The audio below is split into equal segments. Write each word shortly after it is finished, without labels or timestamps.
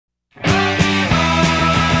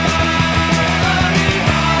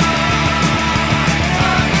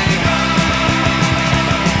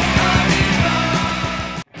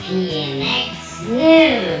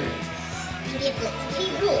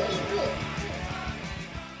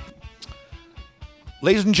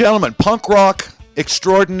Ladies and gentlemen, punk rock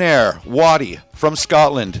extraordinaire, Wattie from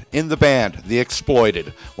Scotland, in the band, The Exploited,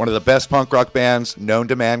 one of the best punk rock bands known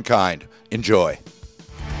to mankind. Enjoy.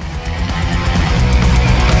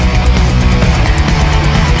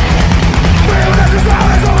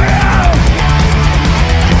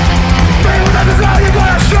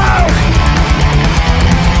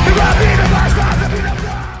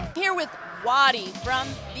 Here with Wattie from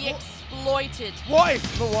The Exploited.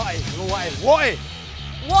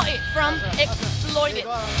 Wattie from Exploited.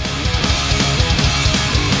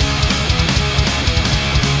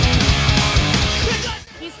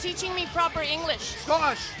 He's teaching me proper English.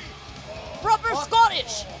 Scottish. Proper What?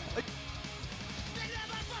 Scottish.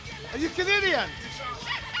 Are you Canadian?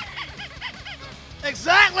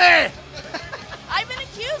 Exactly! I've been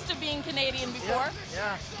accused of being Canadian before,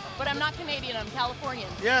 Yeah. but I'm not Canadian, I'm Californian.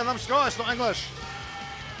 Yeah, and I'm Scottish, not English.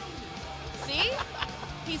 See?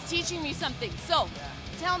 He's teaching me something. So,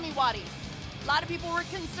 tell me, Wattie. A lot of people were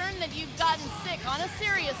concerned that you've gotten sick, on a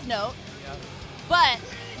serious note. Yeah. But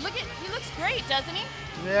look at, he looks great, doesn't he?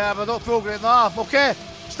 Yeah, but I don't feel great enough. Okay,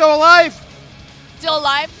 still alive. Still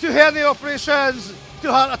alive? 2 hernia operations,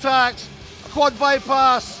 2 heart attacks, a quad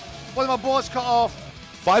bypass, one of my bones cut off.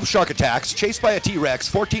 5 shark attacks, chased by a T-Rex,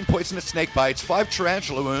 14 poisonous snake bites, 5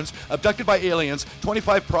 tarantula wounds, abducted by aliens,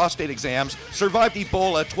 25 prostate exams, survived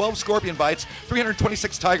Ebola, 12 scorpion bites,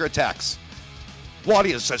 326 tiger attacks.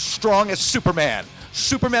 Wattie is as strong as Superman.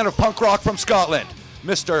 Superman of punk rock from Scotland,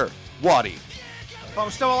 Mr. Wattie. But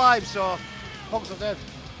I'm still alive, so punks are dead.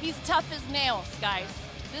 He's tough as nails, guys.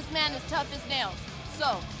 This man is tough as nails.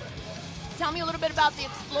 So, tell me a little bit about The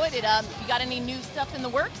Exploited. You got any new stuff in the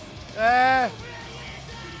works? Yeah,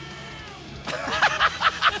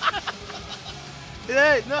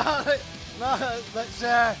 no, that's,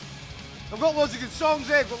 I've got loads of good songs,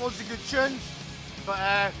 I've got loads of good tunes, but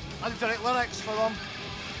I need to write lyrics for them,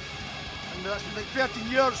 and that's been like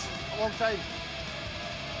 13 years, a long time.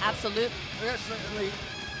 Absolute. That's like,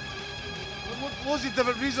 loads of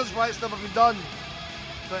different reasons why it's never been done,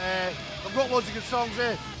 but I've got loads of good songs,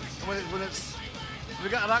 and when we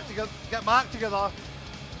get our act together, get my act together.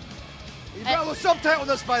 You better look subtitle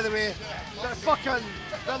this, by the way. Better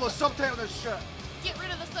look subtitle this shit. Get rid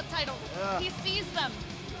of the subtitles. Yeah. He sees them.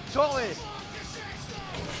 Totally.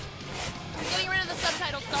 He's getting rid of the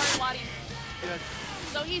subtitles. Sorry, Wattie. Good.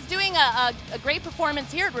 So he's doing a great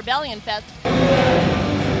performance here at Rebellion Fest.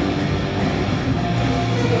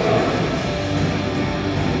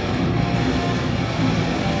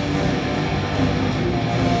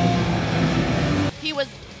 He was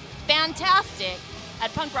fantastic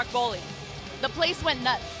at Punk Rock Bowling. The place went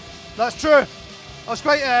nuts. That's true. I was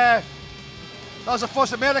quite, that was the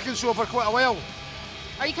first American show for quite a while.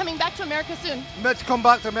 Are you coming back to America soon? I'm meant to come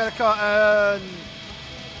back to America in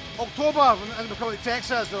October, and we're coming to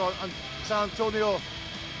Texas, or in San Antonio,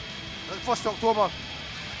 1st of October.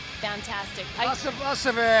 Fantastic. That's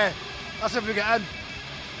if we get in.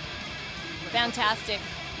 Fantastic.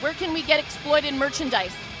 Where can we get Exploited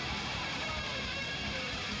merchandise?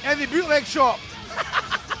 Any bootleg shop.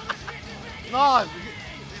 No,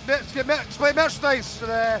 Exploited merchandise.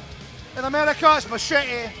 In America, it's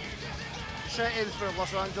Machete. Machete from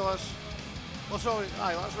Los Angeles. That's right.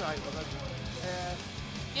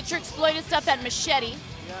 Get your Exploited stuff at Machete.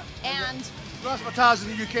 Yeah. And Razzmatazz in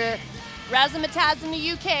the UK. Razzmatazz in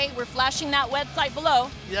the UK. We're flashing that website below.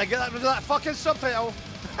 Yeah, get rid of that fucking subtitle.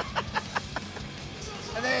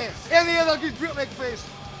 And any other good bootleg place.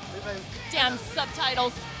 Damn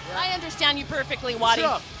subtitles. Yeah. I understand you perfectly, Wattie.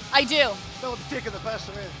 Sure. I do. Still taking the piss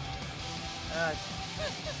away.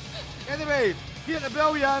 Anyway, here at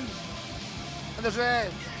Rebellion, and there's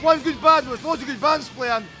one good band, there's loads of good bands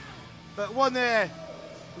playing, but one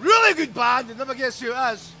really good band, you never guess who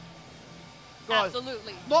it is. Go on.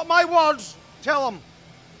 Absolutely. Not my words, tell them.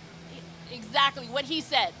 Exactly what he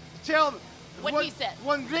said. Tell them. What he said.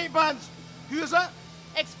 One great band, who is it?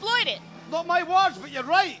 Exploited. Not my words, but you're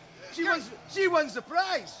right. She wins the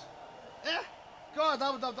prize. Yeah? God,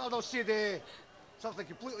 I'll say something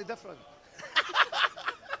completely different.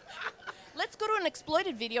 Let's go to an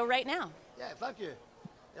Exploited video right now. Yeah, thank you.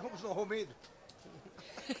 I hope it's not homemade.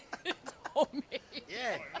 It's homemade.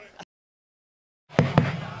 Yeah.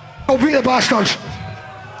 Oh, beat the bastards.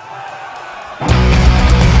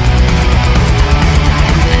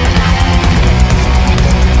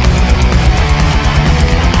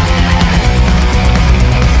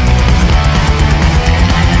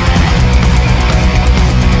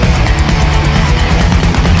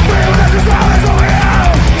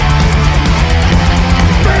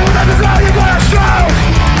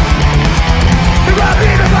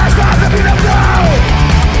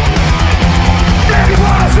 Baby,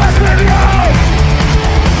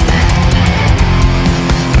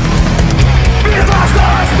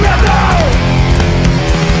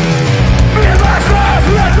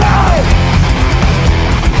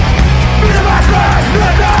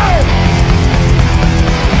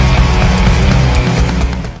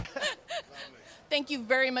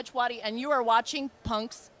 much, Wattie, and you are watching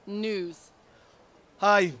Punk's News.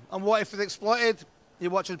 Hi, I'm Wattie for the Exploited. You're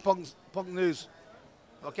watching Punk News.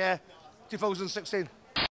 Okay? 2016.